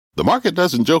The market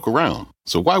doesn't joke around,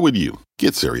 so why would you?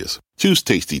 Get serious. Choose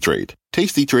Tasty Trade.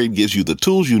 Tasty Trade gives you the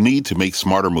tools you need to make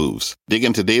smarter moves. Dig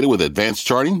into data with advanced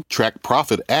charting, track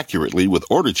profit accurately with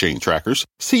order chain trackers,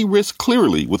 see risk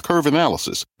clearly with curve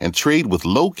analysis, and trade with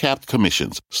low-capped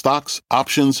commissions, stocks,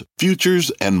 options,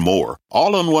 futures, and more.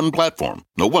 All on one platform.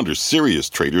 No wonder serious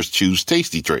traders choose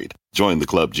Tasty Trade. Join the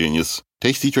club, genius.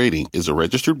 Tasty Trading is a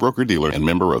registered broker-dealer and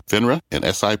member of FINRA and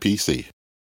SIPC.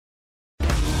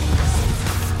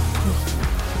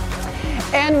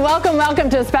 And welcome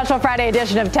to a special Friday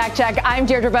edition of Tech Check. I'm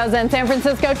Deirdre Bosa in San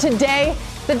Francisco. Today,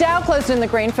 the Dow closed in the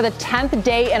green for the 10th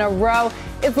day in a row.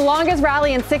 It's the longest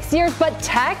rally in 6 years, but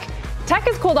tech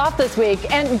has cooled off this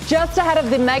week. And just ahead of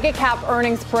the mega cap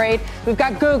earnings parade, we've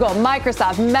got Google,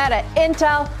 Microsoft, Meta,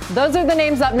 Intel. Those are the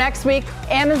names up next week.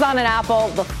 Amazon and Apple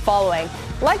the following.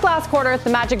 Like last quarter, the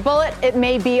magic bullet, it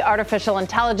may be artificial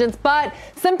intelligence, but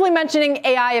simply mentioning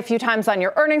AI a few times on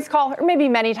your earnings call, or maybe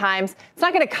many times, it's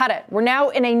not going to cut it. We're now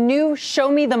in a new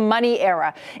show me the money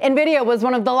era. NVIDIA was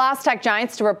one of the last tech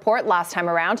giants to report last time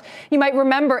around. You might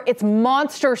remember its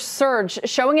monster surge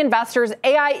showing investors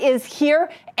AI is here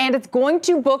and it's going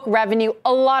to book revenue,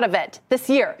 a lot of it, this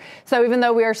year. So even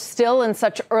though we are still in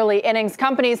such early innings,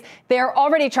 companies, they are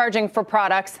already charging for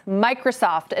products.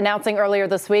 Microsoft announcing earlier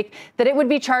this week that it would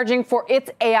be charging for its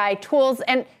AI tools,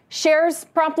 and shares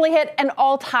promptly hit an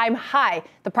all-time high.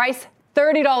 The price,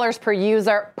 $30 per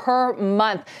user per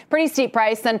month. Pretty steep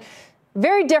price, and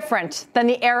very different than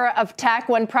the era of tech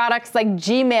when products like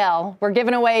Gmail were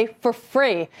given away for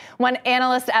free. One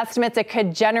analyst estimates it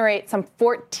could generate some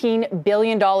 $14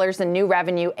 billion in new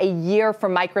revenue a year for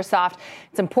Microsoft.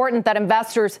 It's important that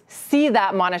investors see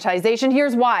that monetization.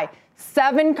 Here's why.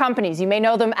 7 companies, you may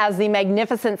know them as the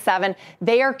Magnificent Seven,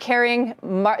 they are carrying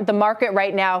the market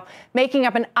right now, making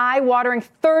up an eye-watering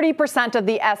 30% of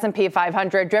the S&P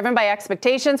 500, driven by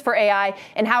expectations for AI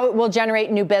and how it will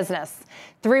generate new business.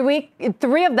 3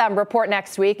 of them report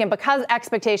next week, and because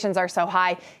expectations are so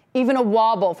high, even a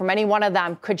wobble from any one of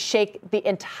them could shake the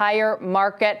entire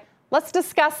market. Let's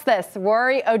discuss this.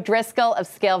 Rory O'Driscoll of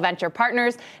Scale Venture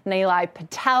Partners, Nilay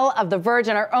Patel of The Verge,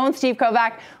 and our own Steve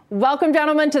Kovac. Welcome,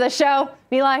 gentlemen, to the show.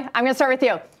 Nilay, I'm going to start with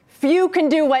you. Few can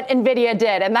do what NVIDIA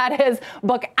did, and that is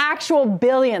book actual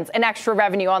billions in extra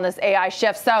revenue on this AI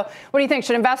shift. So what do you think?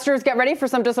 Should investors get ready for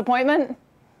some disappointment?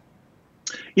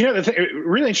 You know, the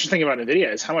really interesting thing about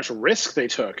NVIDIA is how much risk they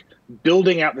took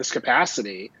building out this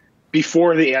capacity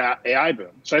before the AI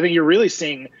boom. So I think you're really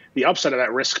seeing the upside of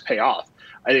that risk pay off.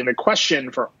 I think the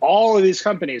question for all of these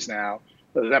companies now,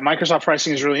 that Microsoft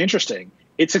pricing is really interesting.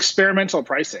 It's experimental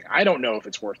pricing. I don't know if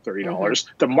it's worth $30. Mm-hmm.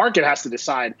 The market has to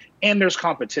decide, and there's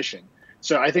competition.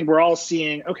 So I think we're all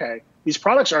seeing, okay, these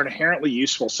products are inherently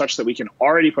useful such that we can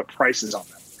already put prices on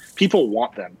them. People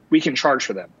want them. We can charge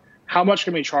for them. How much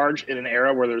can we charge in an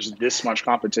era where there's this much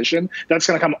competition? That's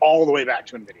going to come all the way back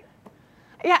to NVIDIA.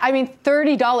 Yeah, I mean,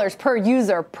 $30 per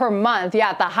user per month. Yeah,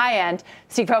 at the high end,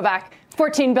 Steve Kovac,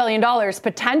 $14 billion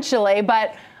potentially,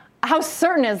 but how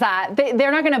certain is that?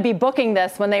 They're not going to be booking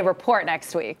this when they report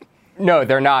next week. No,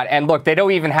 they're not. And look, they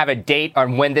don't even have a date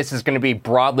on when this is going to be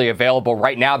broadly available.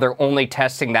 Right now, they're only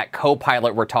testing that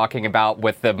Copilot we're talking about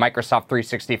with the Microsoft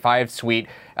 365 suite,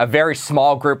 a very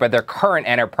small group of their current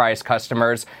enterprise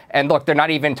customers. And look, they're not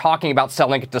even talking about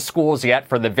selling it to schools yet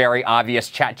for the very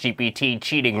obvious ChatGPT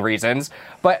cheating reasons.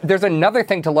 But there's another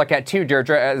thing to look at too,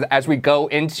 Deirdre, as we go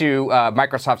into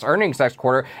Microsoft's earnings next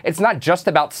quarter. It's not just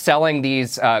about selling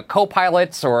these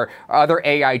Copilots or other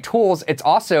AI tools. It's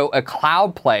also a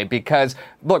cloud play because,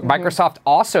 look, Microsoft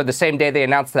also, the same day they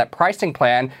announced that pricing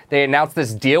plan, they announced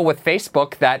this deal with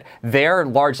Facebook that their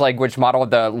large language model,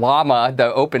 the Llama,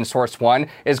 the open source one,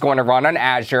 is going to run on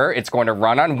Azure. It's going to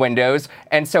run on Windows.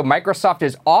 And so Microsoft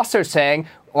is also saying,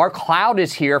 our cloud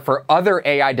is here for other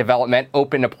AI development,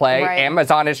 open to play. Right.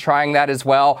 Amazon is trying that as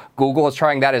well. Google is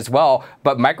trying that as well.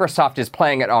 But Microsoft is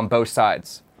playing it on both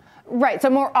sides. Right. So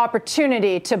more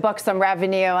opportunity to book some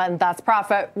revenue, and that's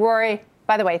profit. Rory,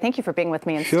 by the way, thank you for being with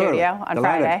me in studio on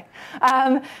Friday.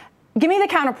 Give me the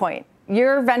counterpoint.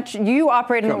 You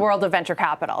operate in the world of venture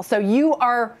capital. So you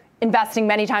are investing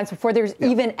many times before there's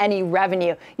even any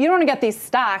revenue. You don't want to get these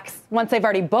stocks once they've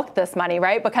already booked this money,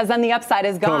 right? Because then the upside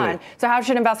is gone. Totally. So how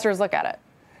should investors look at it?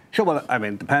 Sure. Well, I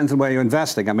mean, it depends on where you're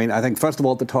investing. I mean, I think, first of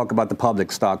all, to talk about the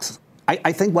public stocks,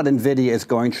 I think what NVIDIA is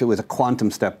going through is a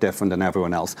quantum step different than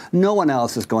everyone else. No one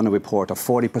else is going to report a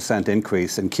 40%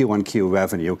 increase in Q1Q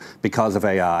revenue because of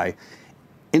AI.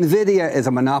 NVIDIA is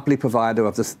a monopoly provider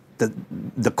of this,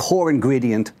 the core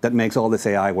ingredient that makes all this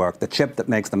AI work, the chip that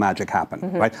makes the magic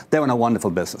happen, right? They're in a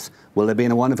wonderful business. Will they be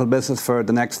in a wonderful business for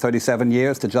the next 37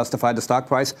 years to justify the stock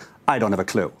price? I don't have a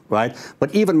clue, right?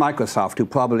 But even Microsoft, who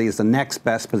probably is the next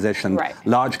best positioned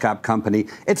large cap company,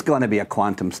 it's going to be a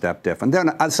quantum step different. They're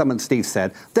not, as Steve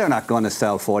said, they're not going to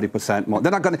sell 40% more.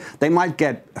 They're not going to. They might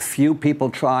get a few people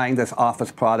trying this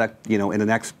Office product, in the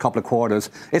next couple of quarters.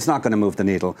 It's not going to move the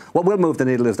needle. What will move the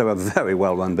needle is they're a very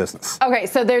well-run business. Okay,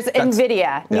 so there's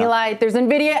NVIDIA, Nilay. There's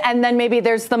NVIDIA, and then maybe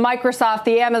there's the Microsoft,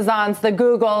 the Amazons, the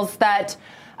Googles that.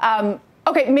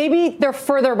 Okay, maybe they're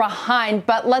further behind,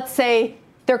 but let's say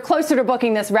they're closer to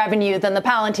booking this revenue than the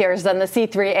Palantirs, than the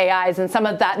C3 AIs, and some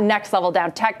of that next level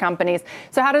down tech companies.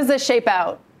 So how does this shape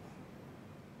out?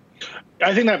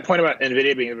 I think that point about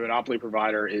NVIDIA being a monopoly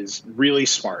provider is really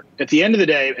smart. At the end of the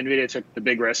day, NVIDIA took the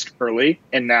big risk early,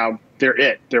 and now they're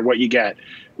it. They're what you get.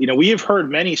 We have heard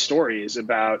many stories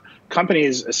about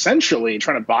companies essentially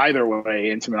trying to buy their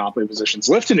way into monopoly positions.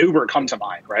 Lyft and Uber come to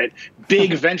mind, right?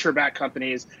 Big venture-backed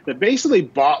companies that basically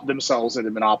bought themselves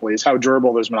into monopolies. How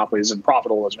durable those monopolies and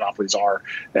profitable those monopolies are,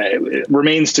 it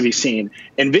remains to be seen.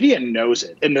 NVIDIA knows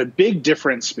it. And the big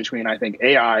difference between, I think,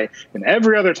 AI and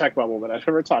every other tech bubble that I've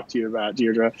ever talked to you about,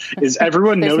 Deirdre, is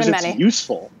everyone knows it's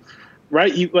useful.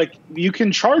 Right? You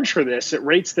can charge for this at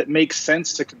rates that make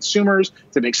sense to consumers,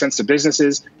 that make sense to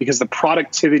businesses, because the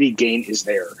productivity gain is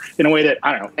there in a way that,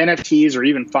 I don't know, NFTs or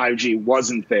even 5G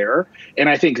wasn't there. And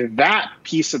I think that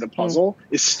piece of the puzzle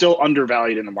is still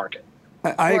undervalued in the market.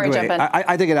 I agree.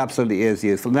 I think it absolutely is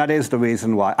useful. And that is the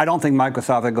reason why. I don't think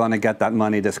Microsoft are going to get that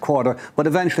money this quarter, but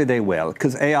eventually they will,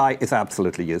 because AI is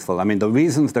absolutely useful. I mean, the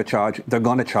reasons they're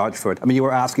going to charge for it. I mean, you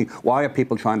were asking, why are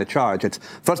people trying to charge? It's,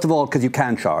 first of all, because you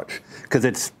can charge, because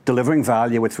it's delivering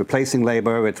value, it's replacing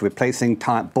labor, it's replacing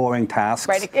boring tasks.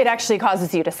 Right. It actually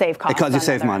causes you to save costs. It causes you to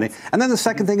save money. And then the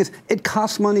second thing is, it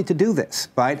costs money to do this,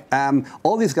 right?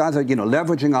 All these guys are,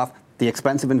 leveraging off the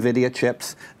expensive NVIDIA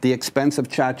chips, the expensive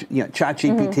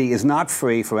ChatGPT is not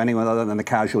free for anyone other than the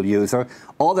casual user.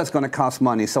 All that's going to cost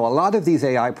money. So a lot of these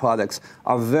AI products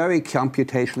are very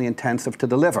computationally intensive to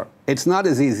deliver. It's not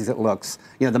as easy as it looks.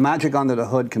 The magic under the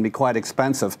hood can be quite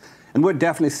expensive. And we're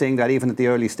definitely seeing that even at the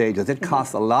early stages. It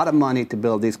costs a lot of money to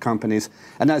build these companies.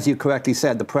 And as you correctly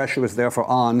said, the pressure is therefore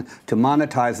on to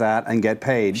monetize that and get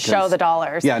paid. Show the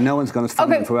dollars. Yeah, no one's going to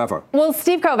fund them forever. Well,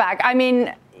 Steve Kovac, I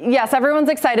mean, yes, everyone's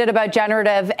excited about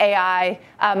generative AI.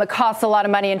 It costs a lot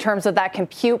of money in terms of that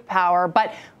compute power.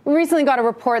 But we recently got a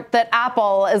report that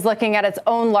Apple is looking at its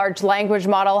own large language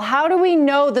model. How do we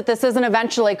know that this isn't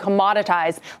eventually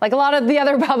commoditized? Like a lot of the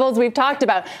other bubbles we've talked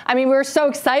about. I mean, we were so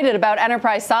excited about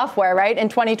enterprise software, right? In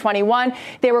 2021,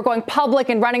 they were going public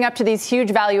and running up to these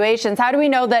huge valuations. How do we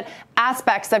know that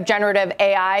aspects of generative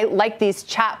AI, like these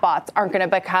chatbots, aren't going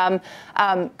to become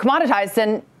commoditized?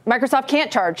 And Microsoft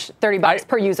can't charge $30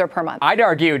 per user per month. I'd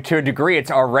argue to a degree it's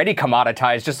already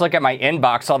commoditized. Just look at my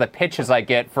inbox, all the pitches I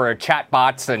get for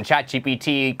chatbots and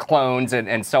ChatGPT clones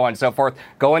and so on and so forth.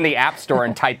 Go in the App Store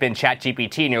and type in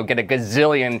ChatGPT and you'll get a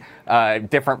gazillion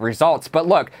different results. But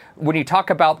look, when you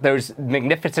talk about those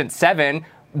magnificent 7,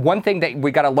 one thing that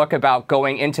we got to look about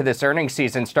going into this earnings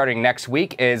season starting next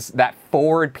week is that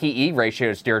forward PE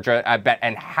ratios, Deirdre, I bet,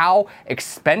 and how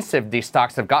expensive these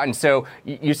stocks have gotten. So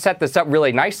you set this up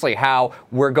really nicely, how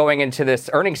we're going into this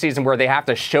earnings season where they have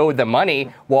to show the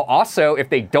money. Well, also, if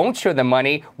they don't show the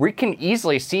money, we can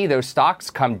easily see those stocks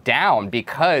come down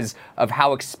because of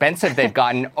how expensive they've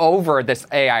gotten over this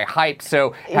AI hype.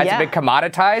 So has it been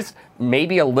commoditized?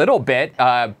 Maybe a little bit,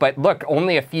 but look,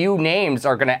 only a few names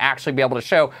are going to actually be able to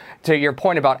show. To your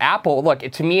point about Apple, look,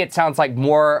 to me, it sounds like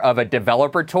more of a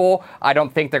developer tool. I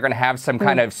don't think they're going to have some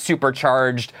kind of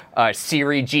supercharged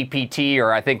Siri GPT,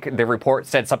 or I think the report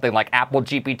said something like Apple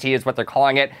GPT is what they're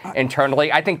calling it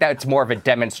internally. I think that's more of a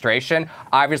demonstration.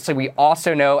 Obviously, we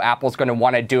also know Apple's going to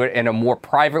want to do it in a more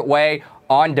private way,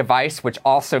 on device, which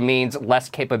also means less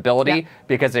capability,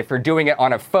 because if you're doing it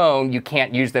on a phone, you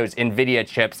can't use those NVIDIA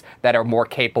chips that are more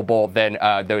capable than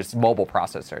those mobile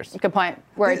processors. Good point.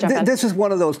 This is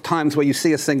one of those times where you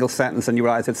see a single sentence and you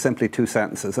realize it's simply 2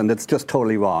 sentences, and it's just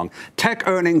totally wrong. Tech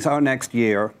earnings are next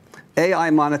year. AI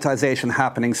monetization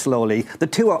happening slowly. The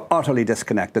two are utterly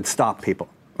disconnected. Stop, people,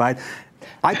 right?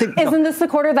 I think Isn't this the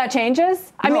quarter that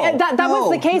changes? I mean, that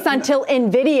was the case until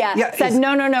NVIDIA said,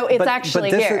 no, it's actually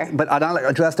here. But I'll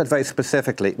address that very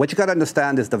specifically. What you got to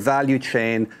understand is the value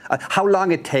chain, how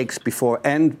long it takes before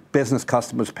end business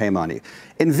customers pay money.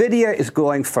 NVIDIA is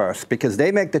going first because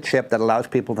they make the chip that allows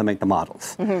people to make the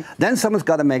models. Then someone's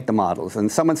got to make the models.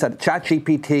 And someone said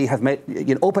ChatGPT have made,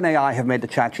 OpenAI have made the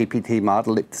ChatGPT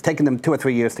model. It's taken them 2 or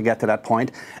 3 years to get to that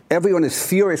point. Everyone is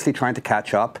furiously trying to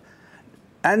catch up.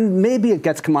 And maybe it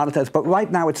gets commoditized, but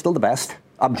right now it's still the best,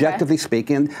 objectively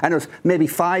speaking. And there's maybe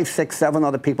 5, 6, 7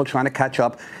 other people trying to catch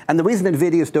up. And the reason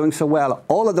NVIDIA is doing so well,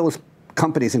 all of those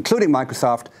companies, including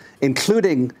Microsoft,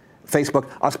 including Facebook,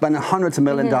 are spending hundreds of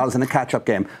millions of dollars in a catch-up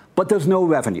game, but there's no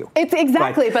revenue. It's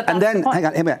exactly, right? But that's and then the point.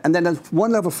 hang on, and then there's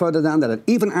one level further down that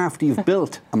even after you've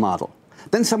built a model,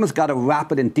 then someone's got to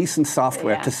wrap it in decent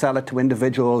software to sell it to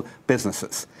individual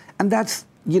businesses, and that's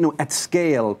at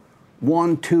scale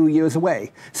 1-2 years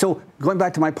away. So going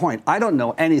back to my point, I don't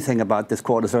know anything about this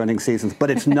quarter's earnings seasons, but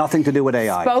it's nothing to do with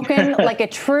AI. Spoken like a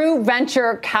true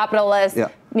venture capitalist,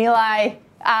 Nilay.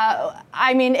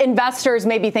 Investors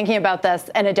may be thinking about this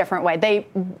in a different way.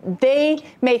 They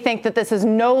may think that this is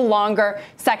no longer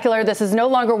secular. This is no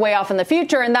longer way off in the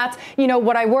future. And that's,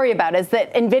 what I worry about is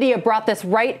that NVIDIA brought this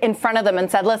right in front of them and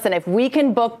said, listen, if we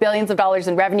can book billions of dollars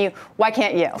in revenue, why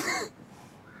can't you?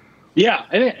 Yeah,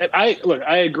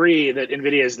 I agree that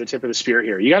NVIDIA is the tip of the spear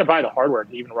here. You got to buy the hardware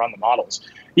to even run the models.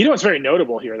 What's very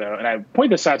notable here, though, and I point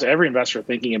this out to every investor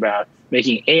thinking about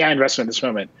making AI investment at this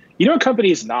moment. What company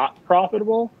is not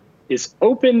profitable is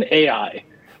OpenAI,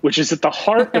 which is at the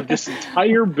heart of this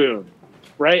entire boom,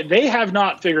 right? They have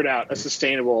not figured out a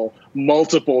sustainable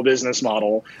multiple business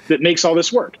model that makes all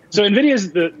this work. So NVIDIA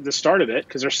is the start of it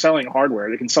because they're selling hardware.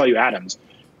 They can sell you atoms.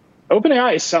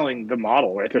 OpenAI is selling the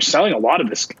model, right? They're selling a lot of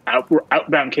this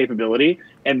outbound capability,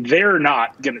 and they're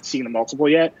not seeing the multiple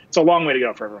yet. It's a long way to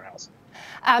go for everyone else.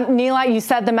 Nilay, you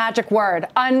said the magic word,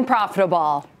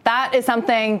 unprofitable. That is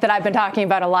something that I've been talking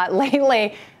about a lot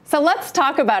lately. So let's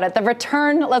talk about it. The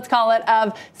return, let's call it,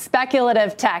 of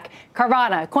speculative tech.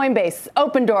 Carvana, Coinbase,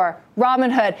 Opendoor,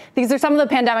 Robinhood. These are some of the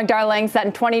pandemic darlings that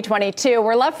in 2022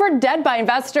 were left for dead by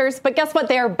investors. But guess what?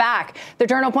 They are back. The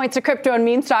journal points to crypto and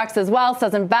meme stocks as well,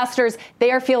 says investors, they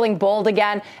are feeling bold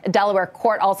again. A Delaware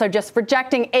court also just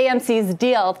rejecting AMC's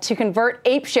deal to convert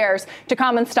Ape shares to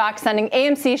common stock, sending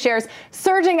AMC shares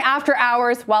surging after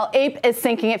hours while Ape is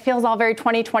sinking. It feels all very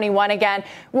 2021 again.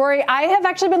 Rory, I have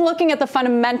actually been looking at the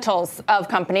fundamentals of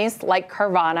companies like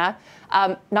Carvana.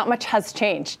 Not much has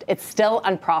changed. It's still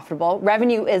unprofitable.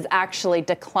 Revenue is actually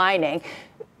declining.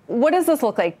 What does this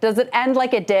look like? Does it end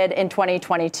like it did in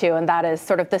 2022? And that is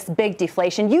sort of this big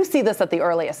deflation. You see this at the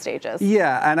earliest stages.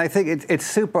 Yeah, and I think it's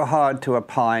super hard to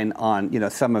opine on,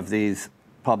 some of these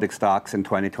public stocks in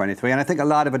 2023. And I think a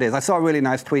lot of it is. I saw a really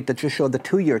nice tweet that just showed the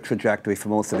 2-year trajectory for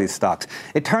most of these stocks.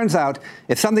 It turns out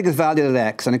if something is valued at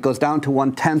X and it goes down to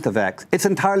 1/10 of X, it's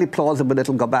entirely plausible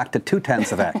it'll go back to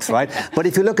 2/10 of X, right? But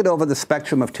if you look at over the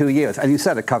spectrum of 2 years, and you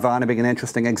said it, Carvana being an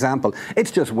interesting example, it's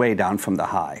just way down from the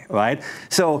high, right?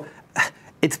 So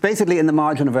it's basically in the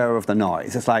margin of error of the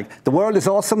noise. It's like, the world is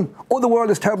awesome. Oh, the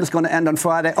world is terrible. It's going to end on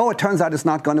Friday. Oh, it turns out it's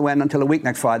not going to end until a week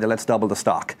next Friday. Let's double the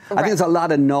stock. Right. I think there's a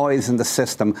lot of noise in the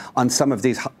system on some of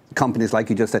these companies,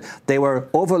 like you just said. They were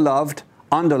overloved,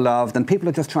 underloved, and people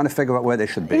are just trying to figure out where they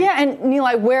should be. Yeah, and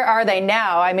Nilay, where are they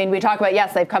now? I mean, we talk about,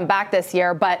 yes, they've come back this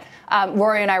year, but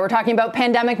Rory and I were talking about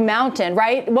Pandemic Mountain,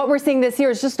 right? What we're seeing this year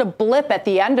is just a blip at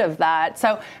the end of that.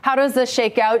 So how does this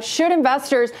shake out? Should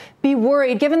investors be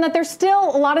worried, given that there's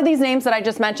still a lot of these names that I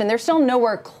just mentioned, they're still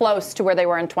nowhere close to where they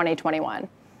were in 2021?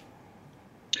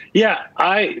 Yeah,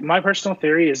 my personal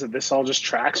theory is that this all just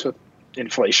tracks with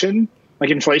inflation. Like,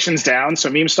 inflation's down,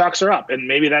 so meme stocks are up, and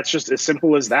maybe that's just as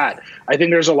simple as that. I think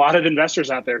there's a lot of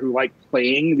investors out there who like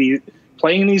playing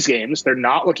these games. They're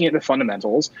not looking at the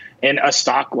fundamentals, and a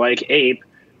stock like Ape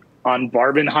on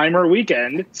Barbenheimer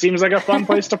weekend seems like a fun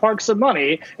place to park some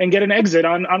money and get an exit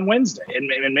on Wednesday,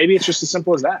 and maybe it's just as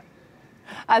simple as that.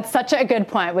 That's such a good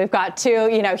point. We've got two,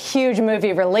 huge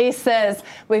movie releases.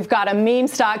 We've got a meme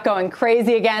stock going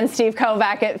crazy again. Steve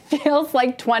Kovac, it feels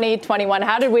like 2021.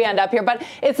 How did we end up here? But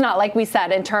it's not, like we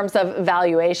said, in terms of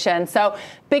valuation. So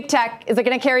big tech, is it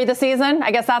going to carry the season?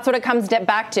 I guess that's what it comes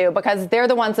back to, because they're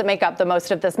the ones that make up the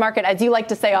most of this market. As you like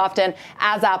to say often,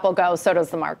 as Apple goes, so does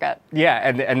the market. Yeah,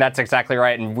 and that's exactly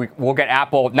right. And we'll get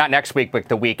Apple, not next week, but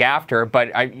the week after.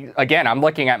 But I'm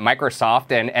looking at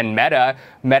Microsoft and Meta.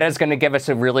 Meta's going to give us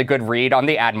a really good read on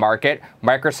the ad market.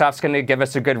 Microsoft's going to give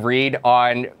us a good read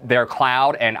on their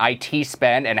cloud and IT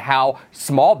spend and how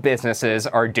small businesses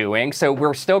are doing. So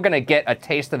we're still going to get a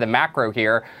taste of the macro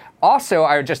here. Also,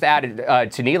 I would just add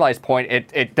to Nilay's point,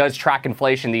 it does track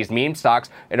inflation, these meme stocks.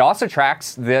 It also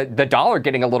tracks the dollar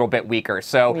getting a little bit weaker.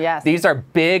 So These are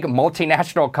big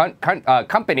multinational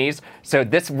companies. So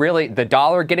the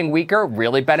dollar getting weaker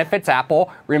really benefits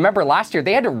Apple. Remember, last year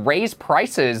they had to raise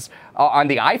prices on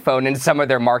the iPhone in some of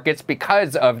their markets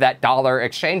because of that dollar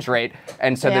exchange rate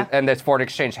and this foreign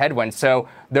exchange headwind. So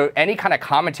any kind of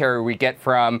commentary we get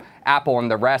from Apple and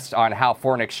the rest on how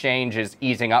foreign exchange is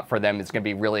easing up for them is going to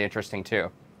be really interesting too.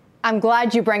 I'm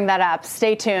glad you bring that up.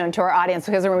 Stay tuned to our audience,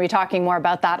 because we're going to be talking more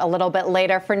about that a little bit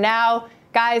later. For now,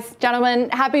 guys, gentlemen,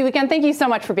 happy weekend. Thank you so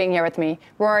much for being here with me,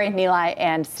 Rory, Nilay,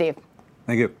 and Steve.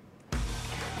 Thank you.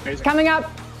 Amazing. Coming up,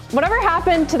 whatever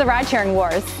happened to the ride-sharing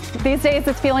wars? These days,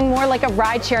 it's feeling more like a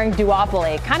ride-sharing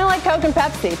duopoly, kind of like Coke and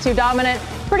Pepsi, two dominant,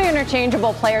 pretty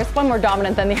interchangeable players, one more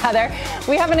dominant than the other.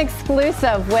 We have an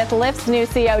exclusive with Lyft's new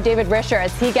CEO, David Risher,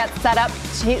 as he gets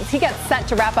set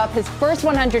to wrap up his first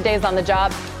 100 days on the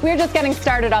job. We're just getting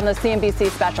started on the CNBC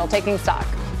special, Taking Stock.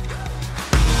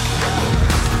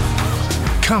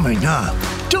 Coming up,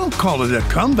 don't call it a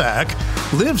comeback.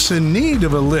 Lyft's in need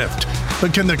of a lift.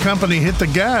 But can the company hit the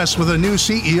gas with a new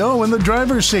CEO in the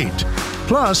driver's seat?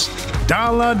 Plus,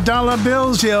 dollar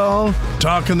bills, y'all.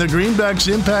 Talking the greenback's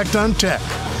impact on tech.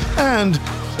 And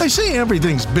they say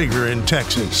everything's bigger in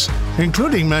Texas,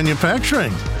 including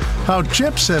manufacturing. How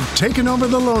chips have taken over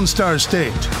the Lone Star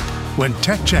State. When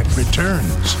Tech Check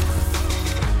returns.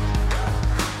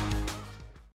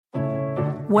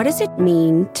 What does it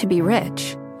mean to be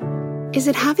rich? Is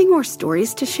it having more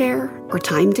stories to share or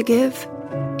time to give?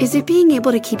 Is it being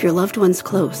able to keep your loved ones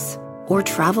close or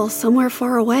travel somewhere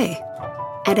far away?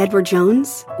 At Edward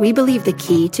Jones, we believe the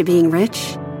key to being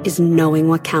rich is knowing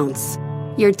what counts.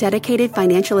 Your dedicated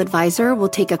financial advisor will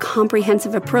take a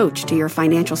comprehensive approach to your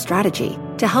financial strategy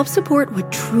to help support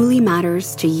what truly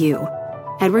matters to you.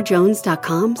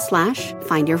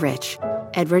 EdwardJones.com/findyourrich.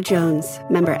 Edward Jones,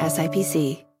 member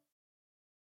SIPC.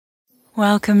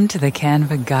 Welcome to the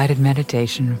Canva guided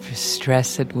meditation for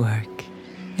stress at work.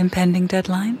 Impending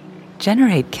deadline?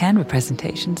 Generate Canva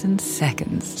presentations in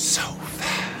seconds. So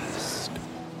fast.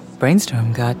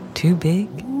 Brainstorm got too big?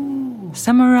 Ooh.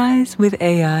 Summarize with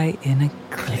AI in a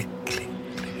click.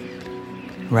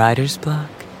 Writer's block?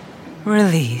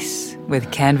 Release with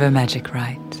Canva Magic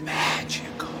Write.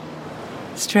 Magical.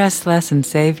 Stress less and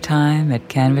save time at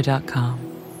canva.com.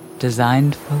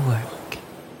 Designed for work.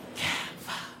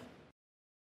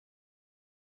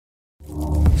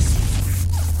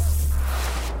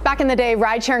 Back in the day,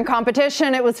 ride-sharing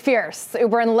competition, it was fierce.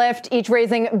 Uber and Lyft each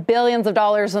raising billions of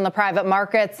dollars in the private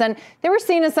markets, and they were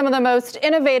seen as some of the most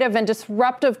innovative and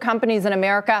disruptive companies in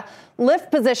America. Lyft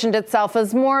positioned itself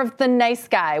as more of the nice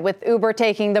guy, with Uber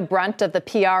taking the brunt of the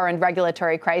PR and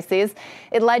regulatory crises.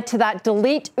 It led to that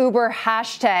delete Uber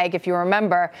hashtag, if you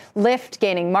remember, Lyft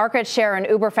gaining market share and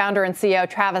Uber founder and CEO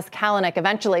Travis Kalanick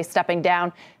eventually stepping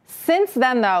down. Since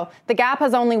then, though, the gap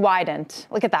has only widened.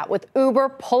 Look at that, with Uber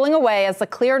pulling away as the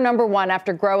clear number one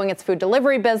after growing its food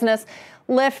delivery business,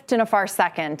 Lyft in a far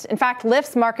second. In fact,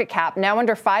 Lyft's market cap, now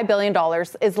under $5 billion,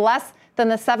 is less than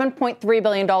the $7.3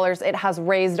 billion it has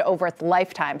raised over its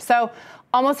lifetime. So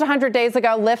almost 100 days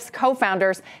ago, Lyft's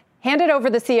co-founders handed over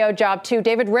the CEO job to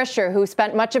David Risher, who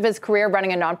spent much of his career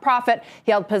running a nonprofit.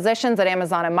 He held positions at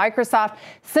Amazon and Microsoft.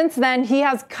 Since then, he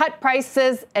has cut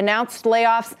prices, announced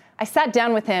layoffs. I sat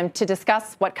down with him to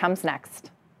discuss what comes next.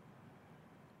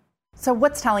 So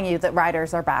what's telling you that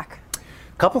riders are back?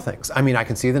 Couple things. I mean, I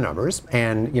can see the numbers,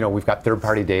 and we've got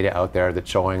third-party data out there that's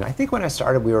showing. I think when I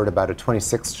started, we were at about a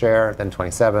 26 share, then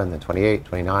 27, then 28,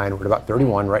 29. We're at about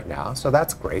 31 right now, so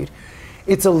that's great.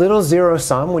 It's a little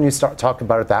zero-sum when you start talking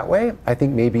about it that way. I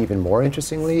think maybe even more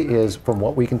interestingly is, from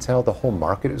what we can tell, the whole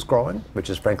market is growing, which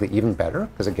is frankly even better,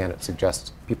 because again, it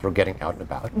suggests people are getting out and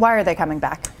about. Why are they coming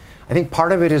back? I think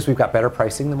part of it is we've got better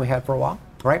pricing than we had for a while,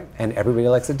 right? And everybody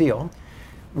likes a deal.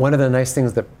 One of the nice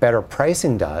things that better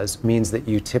pricing does means that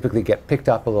you typically get picked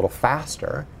up a little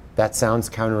faster. That sounds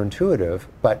counterintuitive,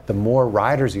 but the more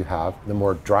riders you have, the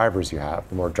more drivers you have.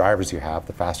 The more drivers you have,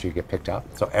 the faster you get picked up.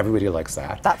 So everybody likes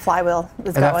that. That flywheel is going.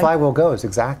 And that flywheel goes,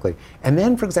 exactly. And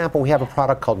then, for example, we have a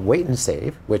product called Wait and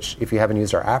Save, which if you haven't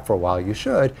used our app for a while, you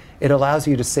should. It allows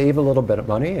you to save a little bit of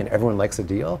money, and everyone likes a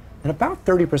deal. And about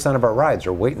 30% of our rides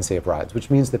are Wait and Save rides, which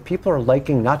means that people are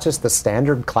liking not just the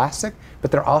standard classic,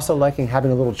 but they're also liking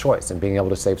having a little choice and being able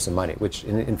to save some money, which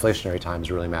in inflationary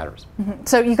times really matters. Mm-hmm.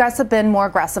 So you guys have been more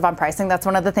aggressive on pricing. That's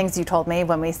one of the things you told me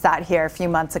when we sat here a few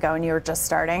months ago and you were just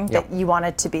starting, that you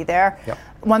wanted to be there. Yep.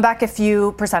 Won back a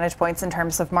few percentage points in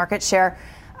terms of market share.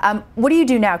 What do you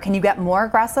do now? Can you get more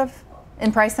aggressive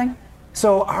in pricing?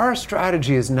 So our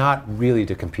strategy is not really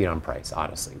to compete on price,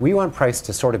 honestly. We want price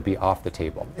to sort of be off the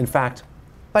table. In fact,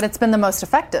 but it's been the most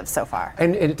effective so far.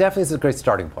 And it definitely is a great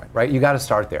starting point, right? You got to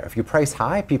start there. If you price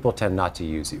high, people tend not to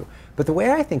use you. But the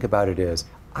way I think about it is,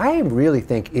 I really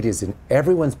think it is in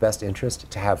everyone's best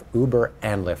interest to have Uber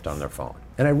and Lyft on their phone.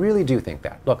 And I really do think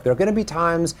that. Look, there are going to be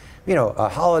times, a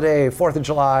holiday, 4th of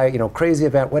July, crazy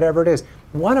event, whatever it is.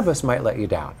 One of us might let you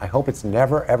down. I hope it's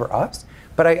never, ever us.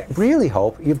 But I really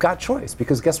hope you've got choice,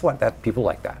 because guess what? That people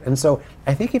like that. And so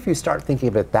I think if you start thinking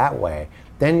of it that way,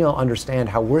 then you'll understand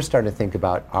how we're starting to think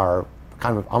about our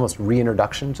kind of almost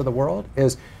reintroduction to the world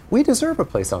is we deserve a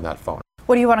place on that phone.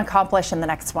 What do you want to accomplish in the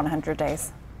next 100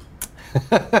 days?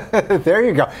 There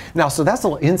you go. Now, so that's a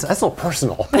little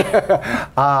personal.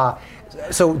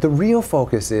 So the real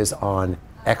focus is on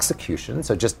execution,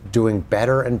 so just doing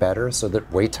better and better so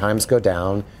that wait times go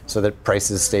down, so that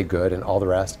prices stay good and all the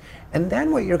rest. And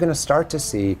then what you're going to start to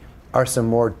see are some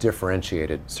more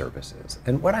differentiated services.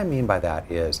 And what I mean by that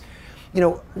is,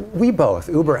 we both,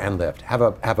 Uber and Lyft,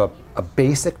 have a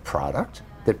basic product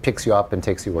that picks you up and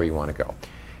takes you where you want to go.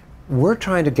 We're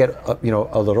trying to get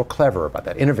a little clever about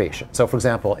that innovation. So, for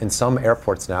example, in some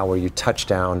airports now where you touch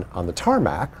down on the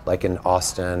tarmac, like in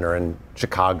Austin or in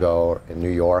Chicago or in New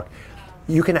York,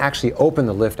 you can actually open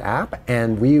the Lyft app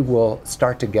and we will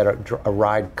start to get a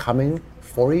ride coming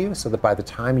for you, so that by the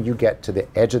time you get to the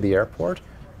edge of the airport,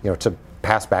 to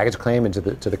pass baggage claim into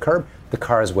the curb, the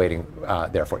car is waiting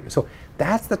there for you. So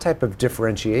that's the type of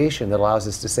differentiation that allows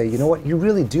us to say, you know what, you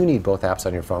really do need both apps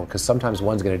on your phone, because sometimes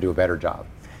one's going to do a better job.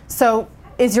 So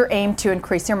is your aim to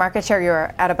increase your market share?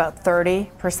 You're at about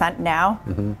 30% now.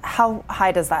 Mm-hmm. How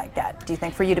high does that get, do you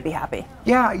think, for you to be happy?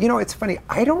 Yeah, it's funny.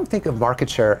 I don't think of market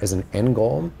share as an end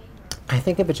goal. I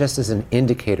think of it just as an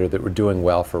indicator that we're doing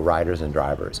well for riders and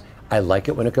drivers. I like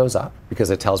it when it goes up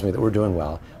because it tells me that we're doing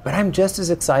well. But I'm just as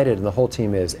excited, and the whole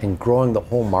team is, in growing the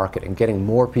whole market and getting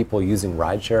more people using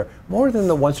rideshare, more than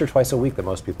the once or twice a week that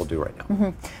most people do right now. Mm-hmm.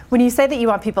 When you say that you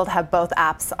want people to have both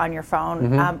apps on your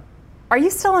phone, mm-hmm. Are you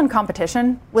still in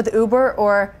competition with Uber,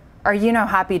 or are you now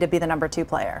happy to be the number 2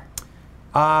 player?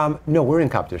 No, we're in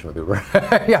competition with Uber.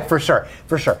 Yeah, for sure.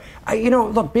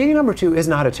 Look, being number 2 is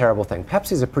not a terrible thing.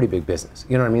 Pepsi's a pretty big business.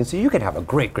 You know what I mean? So you can have a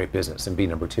great business and be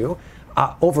number 2.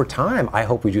 Over time, I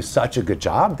hope we do such a good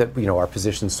job that our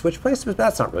positions switch places, but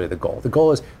that's not really the goal. The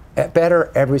goal is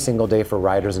better every single day for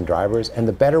riders and drivers, and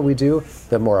the better we do,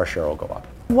 the more our share will go up.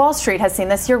 Wall Street has seen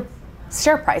this. Your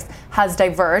share price has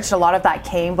diverged. A lot of that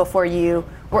came before you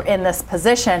were in this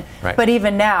position. Right. But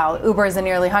even now, Uber is a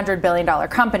nearly $100 billion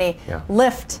company. Yeah.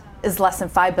 Lyft is less than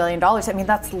 $5 billion. I mean,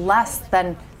 that's less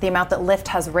than the amount that Lyft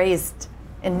has raised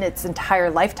in its entire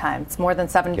lifetime. It's more than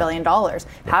 $7 billion.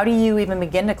 How do you even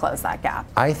begin to close that gap?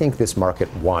 I think this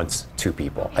market wants 2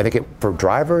 people. I think for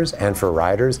drivers and for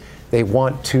riders, they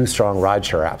want 2 strong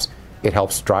rideshare apps. It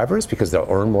helps drivers because they'll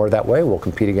earn more that way. We'll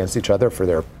compete against each other for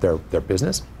their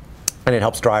business. And it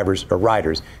helps drivers or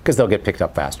riders because they'll get picked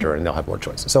up faster and they'll have more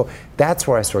choices. So that's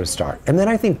where I sort of start. And then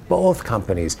I think both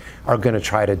companies are going to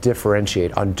try to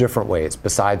differentiate on different ways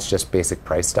besides just basic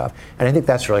price stuff. And I think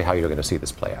that's really how you're going to see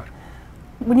this play out.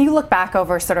 When you look back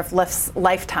over sort of Lyft's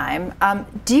lifetime,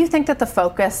 do you think that the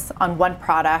focus on one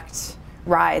product,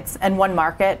 rides, and one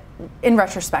market, in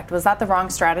retrospect, was that the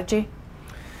wrong strategy?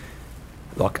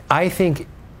 Look, I think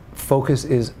focus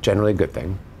is generally a good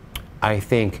thing. I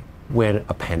think when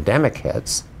a pandemic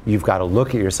hits, you've got to look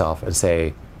at yourself and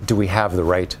say, do we have the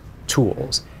right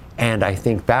tools? And I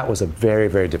think that was a very,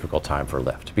 very difficult time for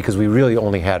Lyft because we really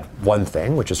only had one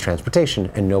thing, which is transportation,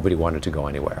 and nobody wanted to go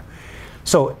anywhere.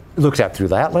 So looked at through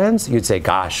that lens, you'd say,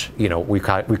 gosh, we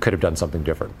could have done something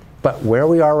different. But where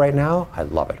we are right now, I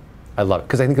love it. I love it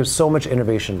because I think there's so much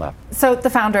innovation left. So the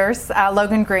founders,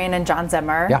 Logan Green and John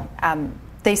Zimmer, yeah.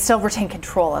 They still retain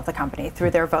control of the company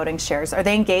through their voting shares. Are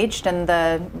they engaged in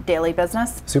the daily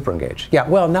business? Super engaged. Yeah,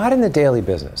 well, not in the daily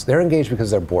business. They're engaged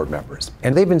because they're board members.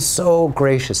 And they've been so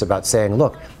gracious about saying,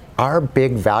 look, our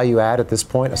big value add at this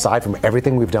point, aside from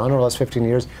everything we've done over the last 15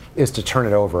 years, is to turn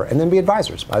it over and then be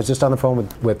advisors. I was just on the phone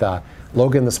with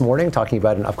Logan this morning talking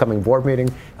about an upcoming board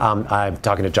meeting. I'm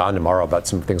talking to John tomorrow about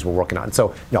some things we're working on.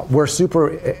 So, we're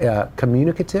super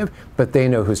communicative, but they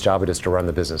know whose job it is to run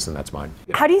the business, and that's mine.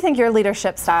 How do you think your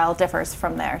leadership style differs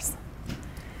from theirs?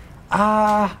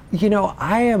 I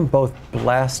am both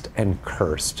blessed and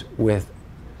cursed with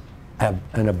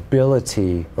an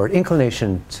ability or an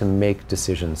inclination to make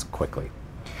decisions quickly.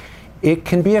 It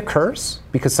can be a curse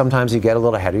because sometimes you get a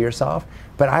little ahead of yourself,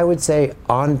 but I would say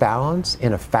on balance,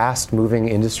 in a fast-moving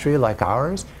industry like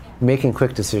ours, making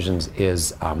quick decisions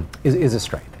is a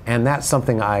strength, and that's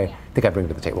something I think I bring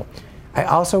to the table. I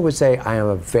also would say I am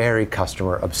a very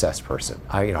customer-obsessed person.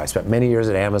 I spent many years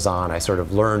at Amazon. I sort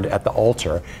of learned at the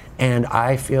altar, and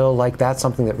I feel like that's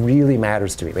something that really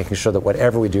matters to me, making sure that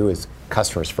whatever we do is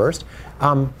customers first.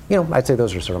 I'd say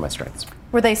those are sort of my strengths.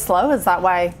 Were they slow? Is that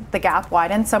why the gap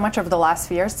widened so much over the last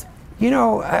few years?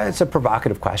 It's a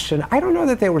provocative question. I don't know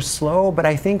that they were slow, but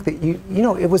I think that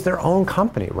it was their own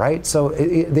company, right? So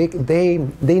they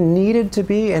needed to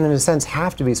be, and in a sense,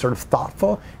 have to be sort of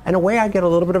thoughtful. In a way, I get a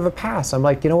little bit of a pass. I'm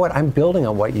like, you know what? I'm building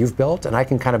on what you've built, and I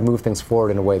can kind of move things forward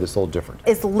in a way that's a little different.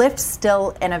 Is Lyft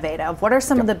still innovative? What are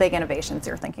some of the big innovations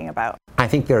you're thinking about? I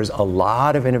think there's a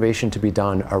lot of innovation to be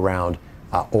done around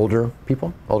older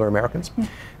people, older Americans,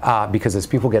 because as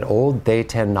people get old, they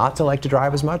tend not to like to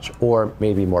drive as much, or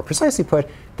maybe more precisely put,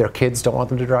 their kids don't want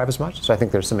them to drive as much. So I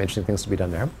think there's some interesting things to be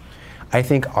done there. I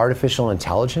think artificial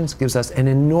intelligence gives us an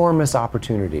enormous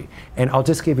opportunity. And I'll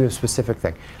just give you a specific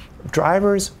thing.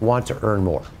 Drivers want to earn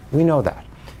more. We know that.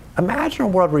 Imagine a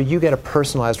world where you get a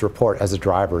personalized report as a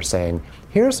driver saying,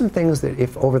 here are some things that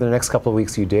if over the next couple of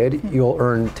weeks you did, you'll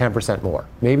earn 10% more.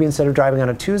 Maybe instead of driving on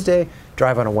a Tuesday,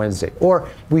 drive on a Wednesday. Or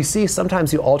we see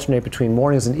sometimes you alternate between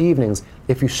mornings and evenings.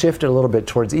 If you shift it a little bit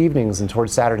towards evenings and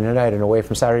towards Saturday night and away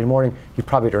from Saturday morning, you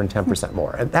probably earn 10%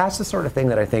 more. And that's the sort of thing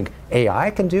that I think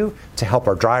AI can do to help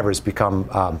our drivers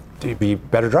become to be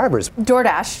better drivers.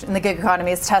 DoorDash in the gig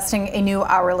economy is testing a new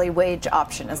hourly wage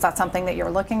option. Is that something that you're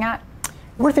looking at?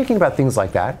 We're thinking about things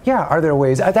like that. Yeah, are there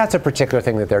ways? That's a particular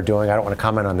thing that they're doing. I don't want to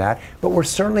comment on that. But we're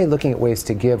certainly looking at ways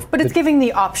to give. But it's giving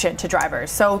the option to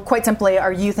drivers. So quite simply,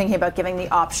 are you thinking about giving the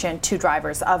option to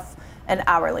drivers of an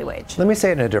hourly wage? Let me say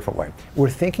it in a different way.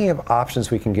 We're thinking of options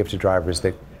we can give to drivers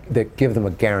that give them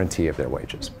a guarantee of their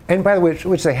wages. And by the way,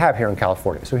 which they have here in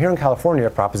California. So here in California,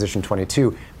 Proposition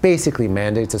 22 basically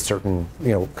mandates a certain,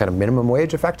 kind of minimum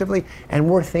wage effectively. And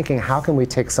we're thinking, how can we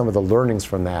take some of the learnings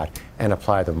from that and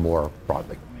apply them more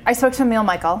broadly? I spoke to Emil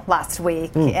Michael last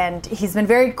week, and he's been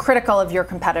very critical of your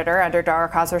competitor under Dara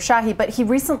Khosrowshahi, but he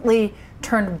recently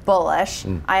turned bullish.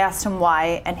 I asked him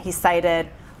why, and he cited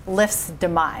Lyft's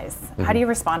demise. How do you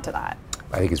respond to that?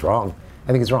 I think he's wrong.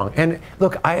 And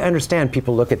look, I understand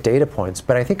people look at data points,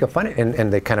 but I think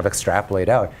and they kind of extrapolate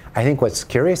out. I think what's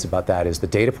curious about that is the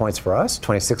data points for us,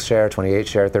 26 share, 28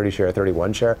 share, 30 share,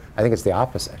 31 share. I think it's the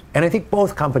opposite. And I think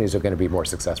both companies are going to be more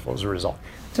successful as a result.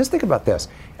 Just think about this.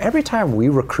 Every time we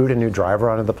recruit a new driver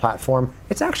onto the platform,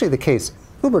 it's actually the case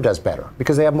Uber does better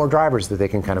because they have more drivers that they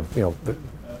can kind of,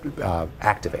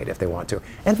 activate if they want to,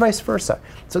 and vice versa.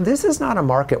 So this is not a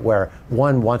market where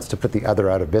one wants to put the other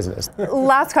out of business.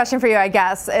 Last question for you, I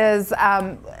guess, is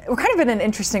we're kind of in an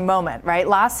interesting moment, right?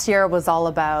 Last year was all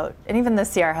about, and even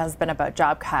this year has been about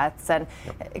job cuts, and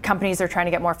companies are trying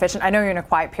to get more efficient. I know you're in a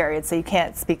quiet period, so you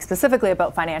can't speak specifically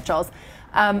about financials,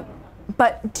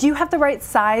 but do you have the right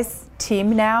size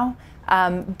team now?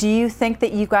 Do you think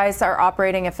that you guys are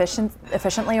operating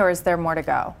efficiently, or is there more to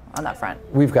go on that front?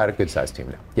 We've got a good-sized team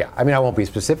now. Yeah, I mean, I won't be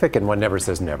specific, and one never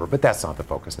says never, but that's not the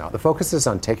focus now. The focus is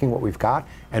on taking what we've got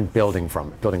and building from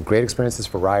it, building great experiences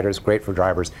for riders, great for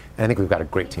drivers, and I think we've got a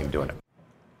great team doing it.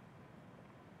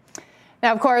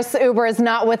 Now, of course, Uber is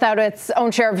not without its own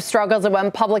share of struggles. It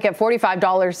went public at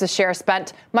 $45 a share,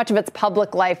 spent much of its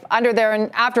public life under there,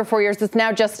 and after 4 years, it's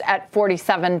now just at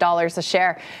 $47 a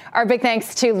share. Our big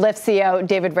thanks to Lyft CEO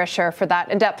David Risher for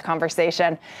that in-depth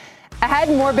conversation. Ahead,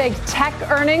 more big tech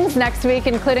earnings next week,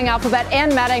 including Alphabet and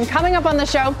Meta. And coming up on the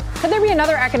show, could there be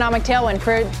another economic tailwind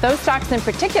for those stocks in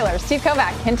particular? Steve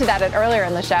Kovac hinted at it earlier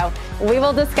in the show. We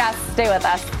will discuss. Stay with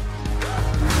us.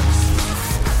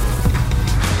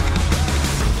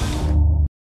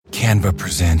 Canva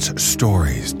presents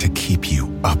stories to keep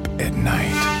you up at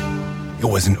night. It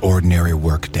was an ordinary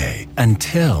workday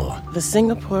until... The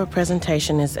Singapore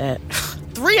presentation is at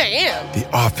 3 a.m. The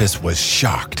office was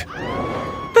shocked.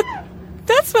 But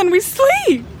that's when we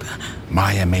sleep.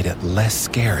 Maya made it less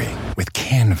scary with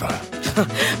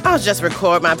Canva. I'll just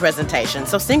record my presentation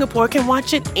so Singapore can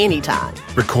watch it anytime.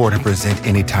 Record and present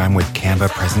anytime with Canva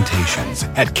presentations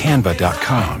at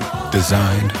canva.com.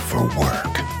 Designed for work.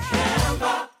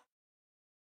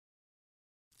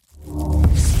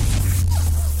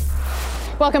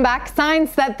 Welcome back.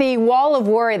 Signs that the wall of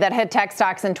worry that hit tech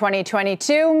stocks in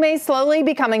 2022 may slowly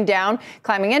be coming down.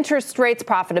 Climbing interest rates,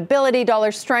 profitability,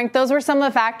 dollar strength, those were some of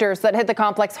the factors that hit the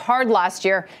complex hard last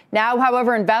year. Now,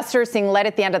 however, investors seeing light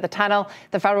at the end of the tunnel.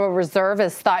 The Federal Reserve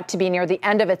is thought to be near the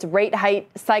end of its rate hike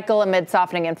cycle amid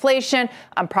softening inflation,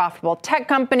 unprofitable tech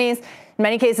companies. In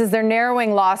many cases, they're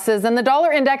narrowing losses, and the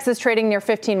dollar index is trading near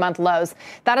 15-month lows.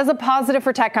 That is a positive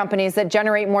for tech companies that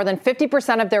generate more than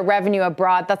 50% of their revenue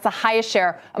abroad. That's the highest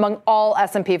share among all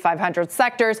S&P 500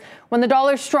 sectors. When the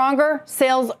dollar's stronger,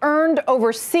 sales earned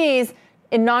overseas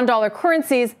in non-dollar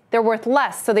currencies, they're worth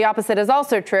less. So the opposite is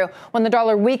also true. When the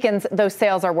dollar weakens, those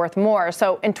sales are worth more.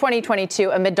 So in 2022,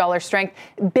 amid dollar strength,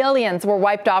 billions were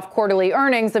wiped off quarterly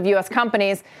earnings of U.S.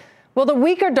 companies. Will the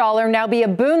weaker dollar now be a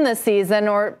boon this season,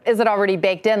 or is it already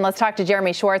baked in? Let's talk to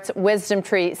Jeremy Schwartz,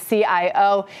 WisdomTree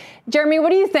CIO. Jeremy, what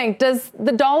do you think? Does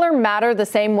the dollar matter the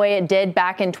same way it did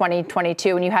back in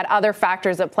 2022 when you had other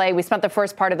factors at play? We spent the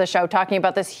first part of the show talking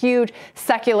about this huge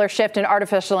secular shift in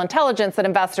artificial intelligence that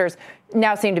investors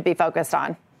now seem to be focused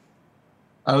on.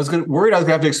 I was worried I was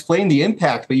going to have to explain the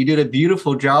impact, but you did a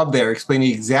beautiful job there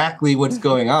explaining exactly what's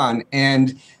going on.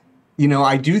 And,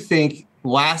 I do think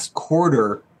last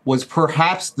quarter was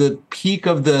perhaps the peak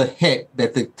of the hit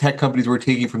that the tech companies were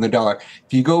taking from the dollar.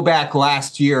 If you go back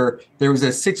last year, there was a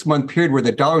 6-month period where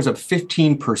the dollar was up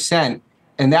 15%,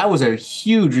 and that was a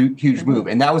huge move.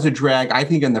 And that was a drag, I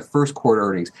think, on the first quarter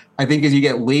earnings. I think as you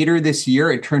get later this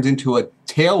year, it turns into a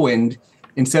tailwind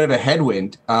instead of a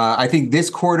headwind. I think this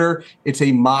quarter, it's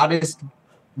a modest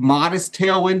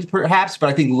tailwind perhaps, but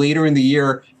I think later in the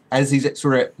year, as these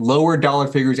sort of lower dollar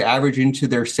figures average into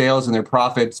their sales and their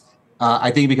profits,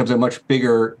 I think it becomes a much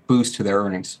bigger boost to their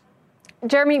earnings.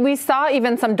 Jeremy, we saw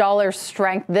even some dollar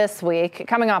strength this week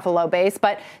coming off a low base,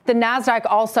 but the NASDAQ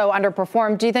also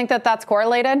underperformed. Do you think that that's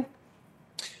correlated?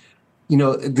 You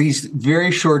know, these very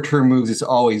short-term moves, it's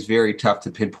always very tough to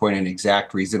pinpoint an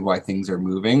exact reason why things are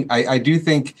moving. I do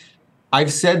think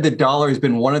I've said the dollar has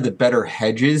been one of the better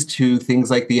hedges to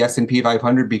things like the S&P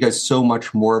 500 because so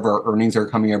much more of our earnings are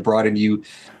coming abroad, and you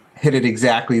hit it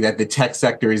exactly that the tech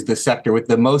sector is the sector with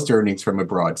the most earnings from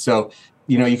abroad. So,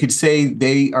 you know, you could say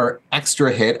they are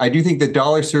extra hit. I do think the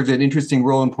dollar serves an interesting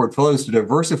role in portfolios to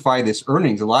diversify this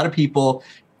earnings. A lot of people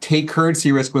take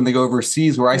currency risk when they go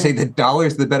overseas, where I say the dollar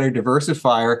is the better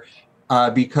diversifier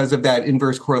because of that